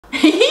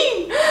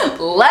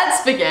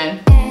Let's begin.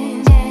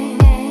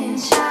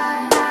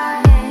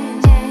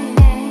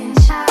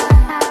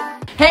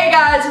 Hey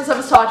guys, what's up?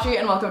 It's Tachi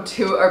and welcome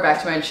to or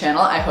back to my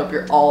channel. I hope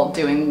you're all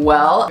doing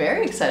well.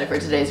 Very excited for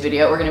today's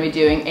video. We're going to be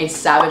doing a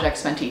Savage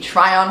X Fenty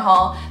try-on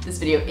haul. This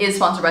video is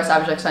sponsored by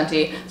Savage X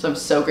Fenty, so I'm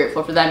so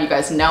grateful for them. You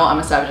guys know I'm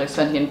a Savage X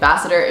Fenty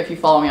ambassador. If you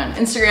follow me on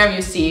Instagram,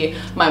 you see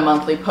my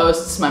monthly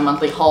posts, my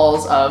monthly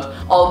hauls of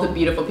all of the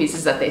beautiful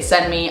pieces that they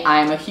send me.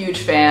 I am a huge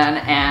fan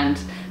and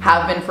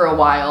have been for a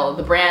while.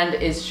 The brand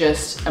is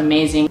just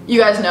amazing. You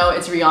guys know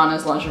it's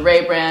Rihanna's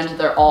lingerie brand.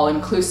 They're all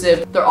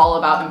inclusive. They're all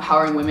about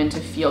empowering women to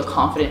feel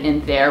confident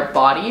in their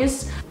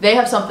bodies. They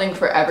have something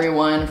for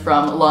everyone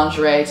from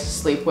lingerie to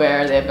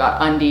sleepwear. They've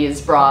got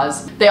undies,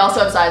 bras. They also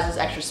have sizes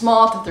extra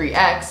small to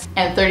 3X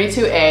and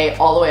 32A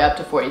all the way up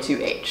to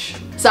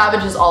 42H.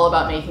 Savage is all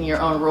about making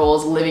your own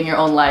rules, living your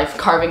own life,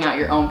 carving out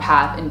your own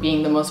path, and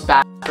being the most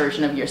badass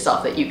version of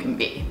yourself that you can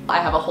be. I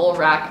have a whole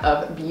rack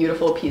of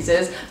beautiful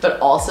pieces, but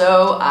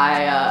also I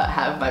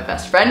have my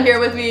best friend here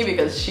with me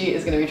because she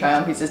is gonna be trying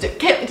on pieces too.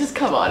 Just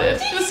come on in.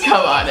 Just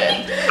come on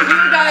in.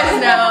 You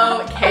guys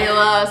know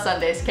Kela,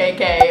 Sunday's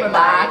KK,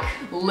 my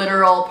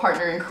literal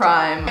partner in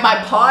crime, my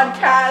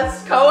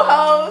podcast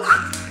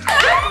co-host.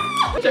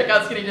 Check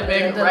out Skinny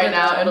Dipping right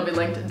now. It'll be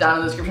linked down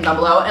in the description down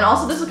below. And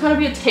also this will kind of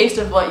be a taste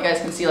of what you guys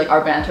can see like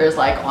our banter is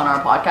like on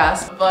our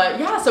podcast. But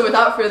yeah, so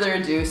without further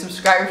ado,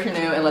 subscribe if you're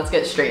new and let's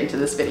get straight into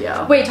this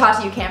video. Wait,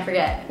 Tati, you can't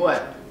forget.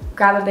 What?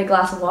 Grab a big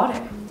glass of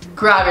water.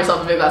 Grab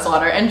yourself a big glass of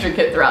water and drink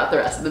it throughout the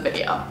rest of the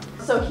video.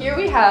 So here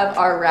we have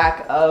our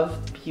rack of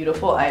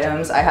beautiful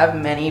items. I have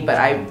many, but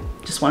I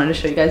just wanted to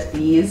show you guys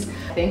these.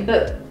 I think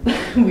that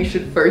we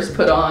should first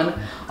put on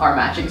our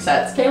matching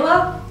sets.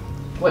 Kayla,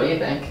 what do you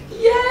think?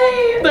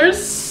 Yay! They're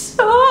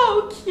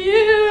so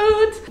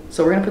cute!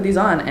 So we're gonna put these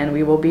on and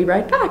we will be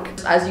right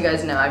back. As you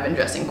guys know, I've been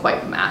dressing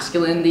quite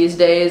masculine these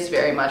days,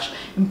 very much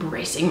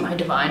embracing my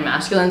divine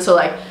masculine. So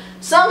like,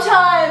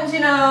 sometimes, you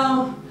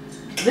know,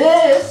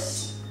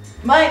 this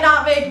might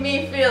not make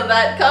me feel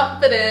that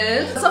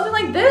confident. Something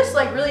like this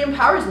like really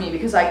empowers me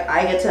because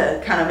I get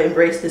to kind of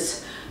embrace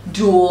this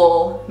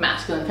dual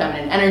masculine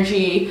feminine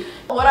energy.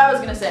 What I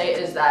was gonna say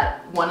is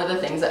that one of the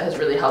things that has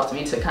really helped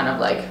me to kind of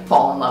like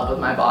fall in love with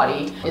my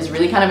body is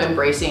really kind of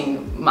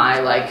embracing my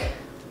like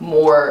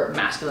more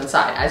masculine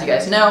side. As you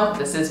guys know,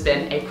 this has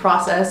been a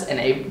process and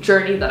a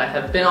journey that I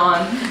have been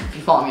on if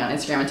you follow me on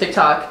Instagram and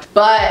TikTok.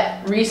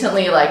 But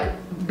recently, like,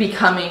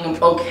 becoming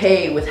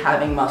okay with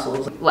having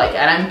muscles, like,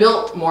 and I'm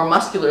built more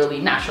muscularly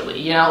naturally,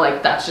 you know,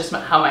 like that's just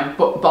how my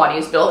body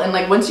is built. And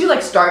like once you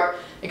like start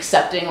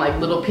accepting like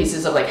little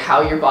pieces of like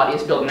how your body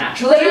is built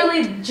naturally.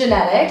 Literally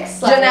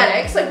genetics.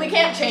 Like we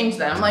can't change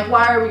them. Like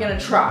why are we gonna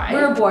try?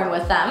 We were born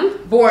with them.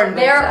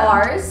 They're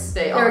ours.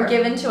 They were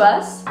given to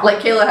us. Like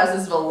Kayla has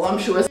this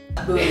voluptuous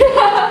booty.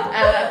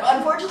 And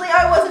unfortunately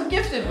I wasn't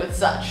gifted with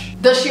such.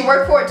 Does she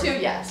work for it too?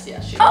 Yes, she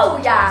does. Oh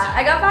yeah,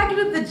 I got back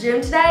into the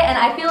gym today and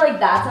I feel like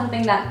that's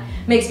something that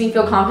makes me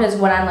feel confident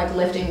when I'm like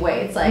lifting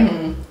weights. Like,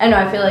 I know,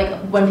 I feel like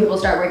when people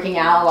start working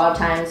out, a lot of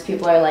times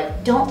people are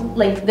like, don't,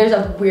 like, there's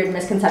a weird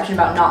misconception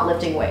about not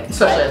lifting weights.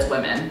 Especially as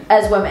women.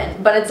 As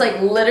women. But it's like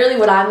literally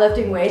when I'm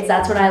lifting weights,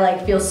 that's when I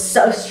like feel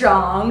so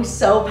strong,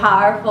 so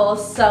powerful,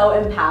 so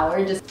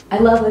empowered. Just, I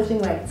love lifting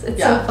weights.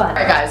 It's so fun.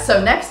 Alright guys,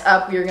 so next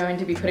up we're going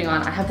to be putting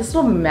on, I have this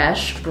little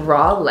mesh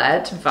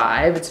bralette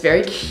vibe. It's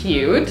very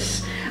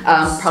cute.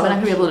 Probably not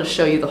gonna be able to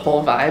show you the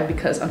whole vibe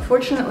because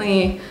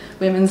unfortunately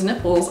women's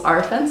nipples are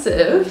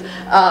offensive.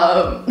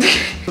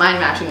 Mine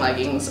matching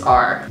leggings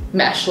are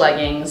mesh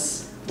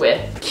leggings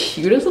with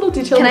cutest little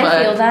detail. Can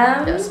I feel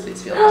them? Yes,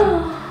 please feel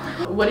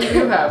them. What do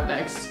you have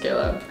next,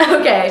 Kayla?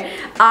 Okay,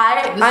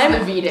 This is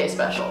the V-Day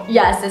special.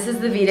 Yes, this is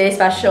the V-Day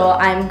special.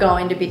 I'm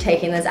going to be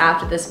taking this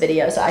after this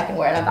video so I can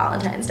wear it on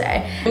Valentine's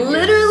Day.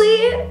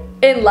 Literally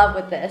in love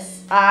with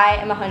this. I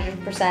am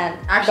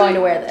 100% going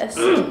to wear this.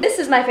 This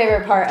is my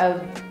favorite part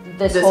of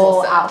this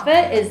whole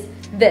outfit is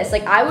this.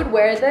 Like I would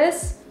wear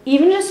this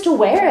even just to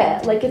wear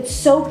it. Like it's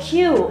so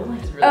cute.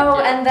 It's really cute.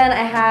 And then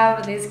I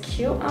have these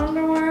cute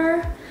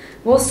underwear.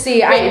 We'll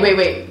see.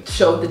 Wait.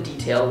 Show the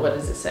detail. What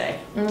does it say?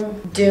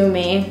 Do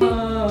me.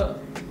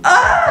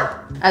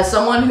 As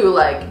someone who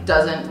like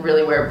doesn't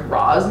really wear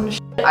bras and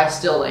shit, I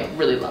still like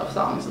really love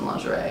thongs and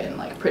lingerie and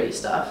like pretty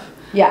stuff.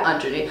 Yeah.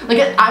 Underneath.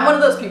 Like I'm one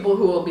of those people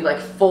who will be like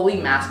fully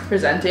mask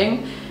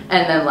presenting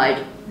and then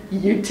like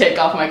you take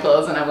off my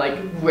clothes and I'm like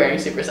wearing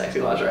super sexy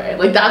lingerie.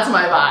 Like that's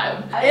my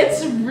vibe.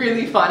 It's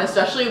really fun,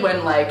 especially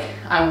when like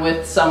I'm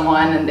with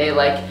someone and they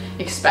like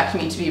expect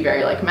me to be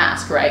very like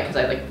masked, right? Because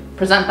I like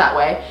present that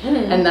way.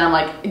 And then I'm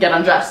like get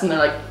undressed and they're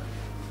like,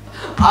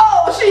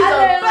 oh, she's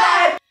a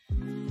bad.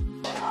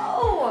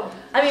 Oh,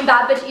 I mean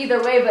bad bitch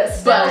either way, but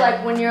still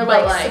like when you're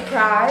like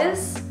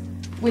surprised.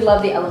 We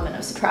love the element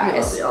of surprise. We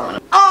love the element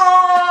of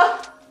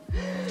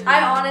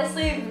I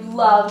honestly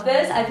love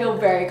this. I feel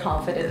very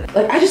confident.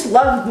 Like, I just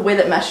love the way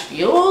that mesh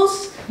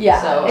feels.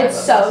 Yeah, so it's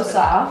so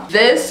soft.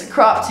 This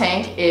crop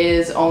tank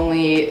is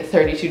only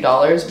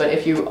 $32, but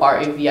if you are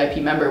a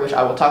VIP member, which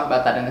I will talk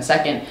about that in a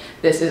second,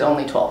 this is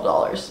only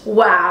 $12.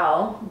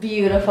 Wow,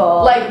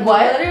 beautiful. Like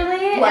what?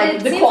 Literally,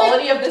 like the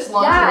quality of this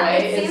lingerie. Yeah,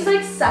 it seems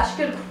like such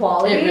good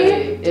quality.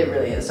 It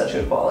really is such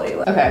good quality.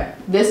 Okay,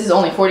 this is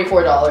only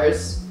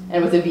 $44,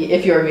 and with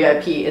if you're a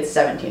VIP, it's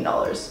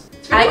 $17.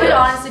 I would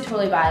honestly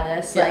totally buy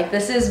this. Yeah. Like,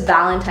 this is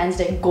Valentine's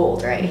Day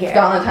gold right here.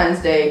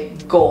 Valentine's Day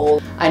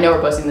gold. I know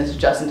we're posting this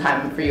just in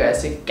time for you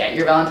guys to get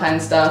your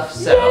Valentine's stuff,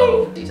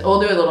 so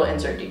we'll do a little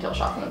insert detail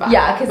shot from the back.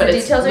 Yeah, because the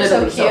details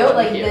are so cute.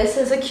 Like, this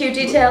is a cute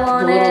detail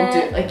on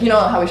it. Like, you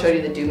know how we showed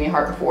you the Do Me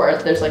Heart before?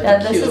 There's like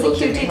a cute little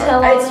detail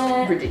on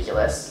it. It's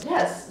ridiculous.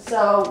 Yes,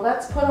 so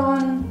let's put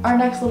on our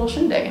next little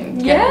shindig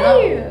and get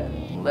it up.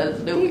 Let's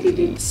do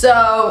it.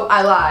 So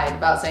I lied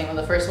about saying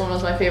the first one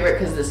was my favorite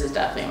because this is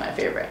definitely my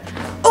favorite.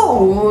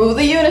 Oh,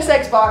 the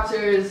unisex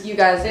boxers. You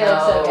guys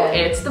know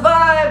it's the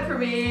vibe for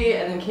me.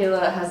 And then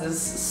Kela has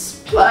this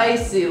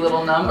spicy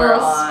little number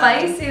on.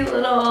 Spicy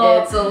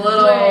little. It's a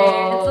little.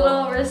 Wait, it's a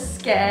little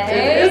risque.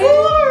 It is a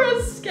little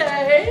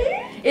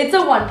risque. It's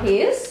a one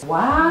piece.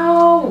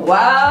 Wow,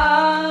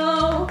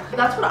 wow.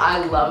 That's what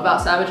I love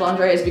about Savage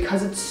lingerie is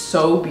because it's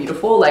so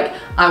beautiful. Like,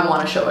 I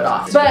want to show it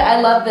off. But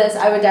I love this.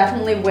 I would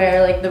definitely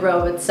wear like the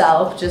robe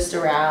itself just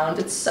around.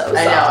 It's so soft.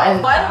 I know.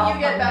 And why don't you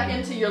get back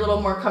into your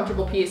little more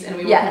comfortable piece and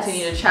we will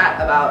continue to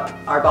chat about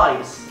our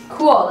bodies.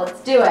 Cool,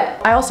 let's do it.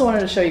 I also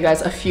wanted to show you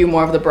guys a few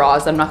more of the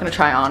bras that I'm not gonna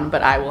try on,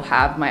 but I will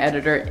have my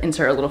editor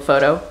insert a little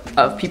photo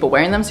of people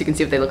wearing them so you can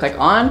see what they look like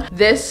on.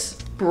 This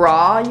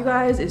bra, you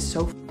guys, is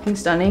so fucking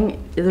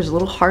stunning. There's a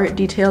little heart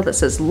detail that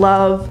says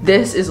love.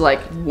 This is like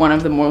one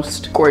of the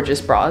most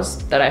gorgeous bras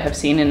that I have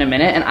seen in a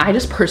minute, and I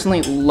just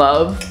personally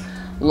love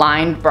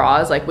lined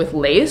bras like with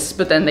lace,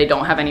 but then they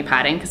don't have any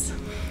padding because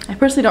I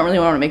personally don't really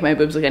want to make my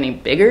boobs look any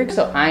bigger.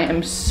 So I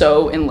am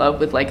so in love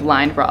with like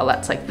lined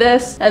bralettes like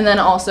this. And then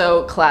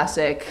also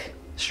classic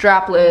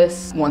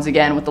strapless, once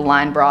again with the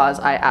lined bras.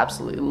 I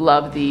absolutely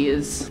love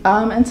these.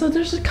 And so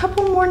there's a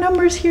couple more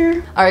numbers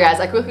here. All right guys,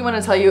 I quickly want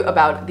to tell you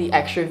about the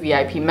extra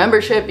VIP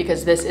membership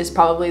because this is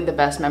probably the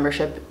best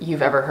membership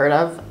you've ever heard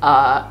of.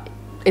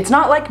 It's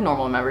not like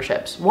normal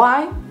memberships.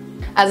 Why?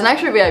 As an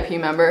extra VIP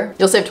member,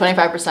 you'll save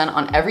 25%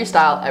 on every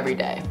style every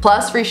day,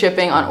 plus free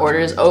shipping on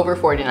orders over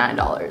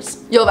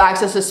 $49. You'll have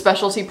access to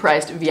specialty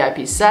priced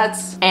VIP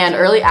sets and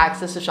early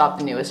access to shop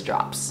the newest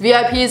drops.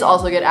 VIPs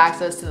also get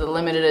access to the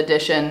limited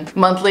edition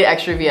monthly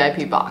extra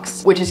VIP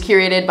box, which is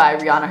curated by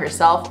Rihanna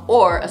herself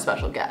or a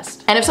special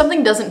guest. And if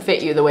something doesn't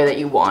fit you the way that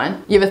you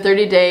want, you have a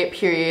 30-day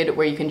period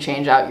where you can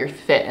change out your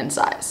fit and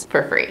size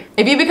for free.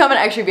 If you become an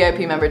extra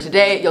VIP member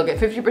today, you'll get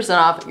 50%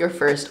 off your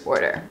first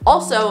order.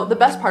 Also, the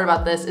best part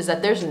about this is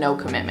that there's no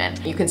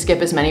commitment. You can skip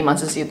as many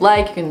months as you'd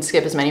like. You can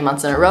skip as many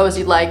months in a row as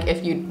you'd like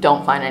if you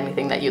don't find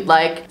anything that you'd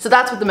like. So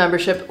that's what the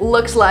membership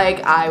looks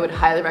like. I would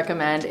highly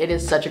recommend. It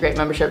is such a great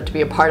membership to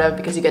be a part of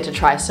because you get to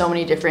try so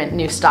many different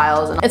new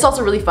styles. And it's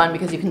also really fun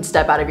because you can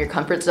step out of your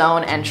comfort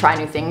zone and try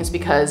new things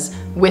because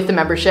with the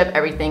membership,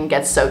 everything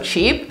gets so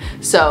cheap.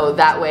 So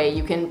that way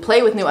you can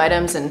play with new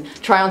items and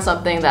try on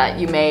something that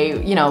you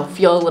may, you know,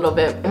 feel a little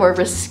bit more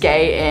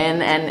risque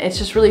in. And it's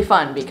just really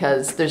fun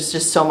because there's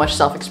just so much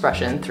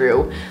self-expression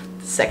through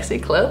sexy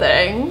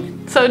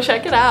clothing. So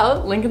check it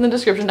out, link in the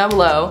description down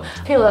below.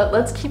 Kayla,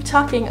 let's keep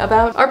talking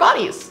about our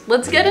bodies.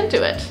 Let's get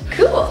into it.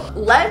 Cool.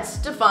 Let's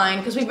define,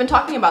 because we've been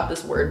talking about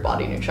this word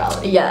body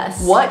neutrality.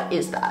 Yes. What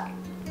is that?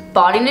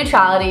 Body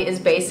neutrality is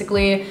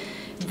basically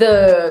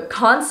the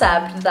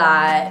concept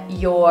that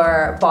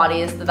your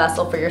body is the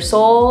vessel for your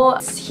soul.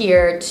 It's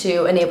here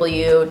to enable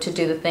you to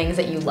do the things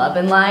that you love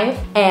in life,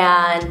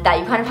 and that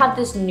you kind of have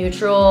this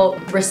neutral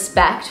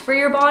respect for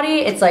your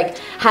body. It's like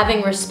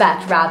having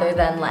respect rather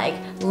than like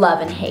love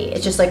and hate.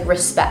 It's just like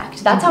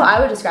respect. That's how I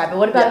would describe it.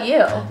 What about you?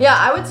 Yeah,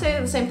 I would say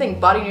the same thing.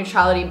 Body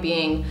neutrality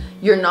being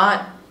you're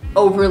not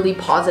overly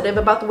positive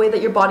about the way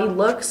that your body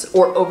looks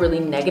or overly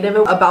negative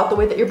about the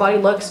way that your body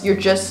looks. You're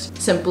just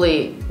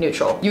simply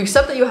neutral. You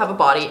accept that you have a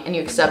body and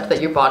you accept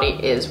that your body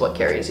is what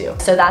carries you.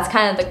 So that's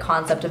kind of the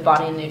concept of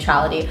body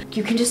neutrality.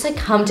 You can just like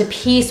come to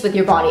peace with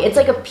your body. It's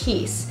like a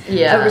peace.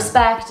 Yeah. A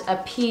respect, a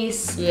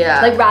peace.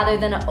 Yeah. Like rather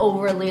than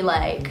overly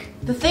like,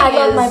 the thing I is,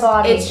 love my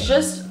body. It's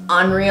just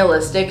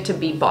unrealistic to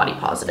be body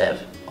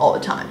positive all the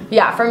time.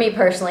 Yeah, for me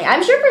personally.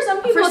 I'm sure for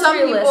some people it's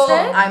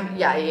realistic.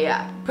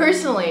 Yeah.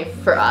 Personally,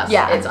 for us,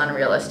 yeah, it's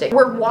unrealistic.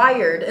 We're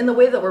wired, and the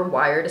way that we're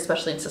wired,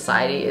 especially in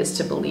society, is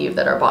to believe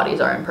that our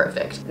bodies are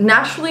imperfect.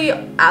 Naturally,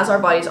 as our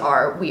bodies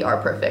are, we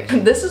are perfect.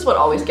 This is what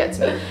always gets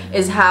me,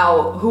 is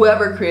how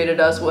whoever created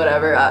us,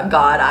 whatever,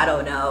 God, I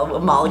don't know,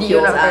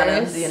 molecules,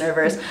 atoms, the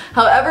universe,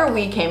 however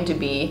we came to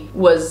be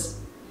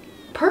was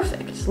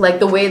perfect. Like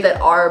the way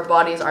that our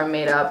bodies are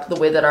made up, the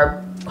way that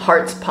our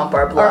hearts pump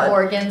our blood,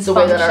 our organs the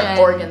way that our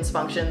organs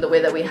function, the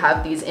way that we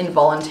have these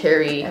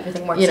involuntary,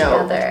 everything works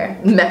together,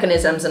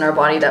 mechanisms in our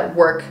body that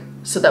work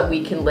so that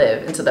we can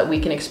live and so that we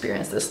can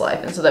experience this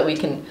life and so that we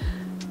can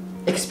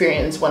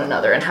experience one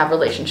another and have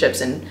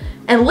relationships and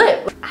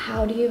live.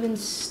 How do you even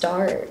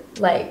start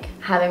like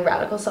having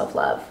radical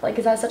self-love? Like,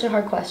 is that such a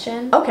hard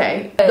question?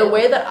 Okay, the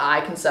way that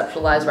I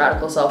conceptualize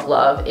radical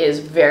self-love is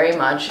very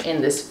much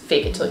in this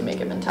fake it till you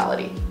make it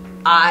mentality.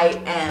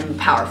 I am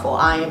powerful,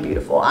 I am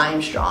beautiful, I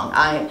am strong,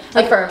 I am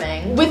like,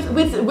 affirming.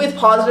 With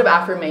positive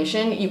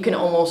affirmation, you can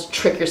almost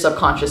trick your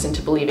subconscious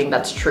into believing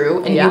that's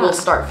true, and you will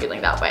start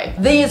feeling that way.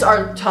 These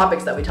are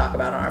topics that we talk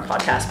about on our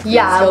podcast. Please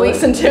go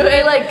listen to it.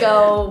 We like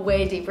go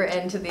way deeper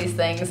into these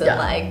things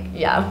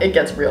and it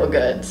gets real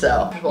good.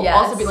 So it will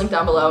also be linked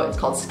down below. It's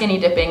called Skinny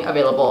Dipping,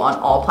 available on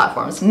all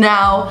platforms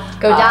now.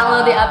 Go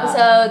download the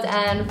episodes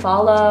and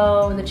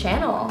follow the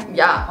channel.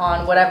 Yeah,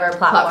 on whatever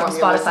platform,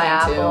 Spotify,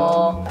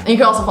 Apple. And you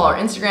can also follow our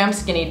Instagram,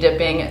 Skinny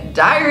Dipping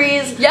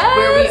Diaries,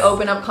 where we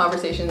open up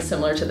conversations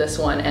similar to this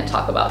one and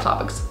talk about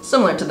topics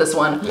similar to this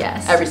one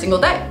every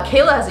single day.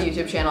 Kayla has a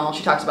YouTube channel.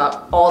 She talks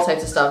about all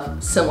types of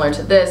stuff similar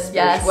to this,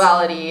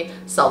 spirituality,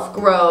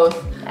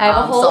 self-growth. I have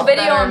a whole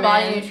video on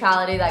body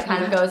neutrality that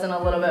kind of goes in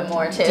a little bit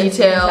more too. Detail.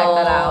 So you can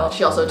check that out.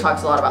 She also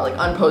talks a lot about like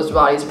unposed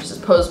bodies versus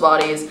posed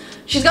bodies.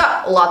 She's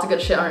got lots of good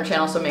shit on her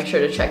channel, so make sure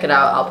to check it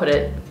out. I'll put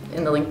it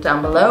in the link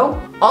down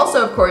below.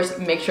 Also, of course,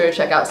 make sure to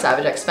check out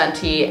Savage X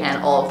Fenty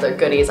and all of their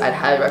goodies. I'd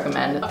highly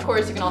recommend. Of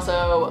course, you can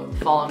also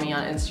follow me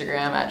on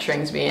Instagram at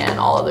Ringsby and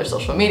all other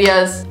social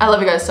medias. I love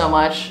you guys so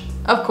much.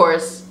 Of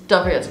course,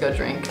 don't forget to go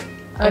drink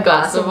a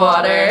glass of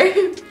water.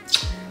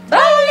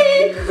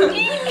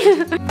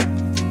 Bye!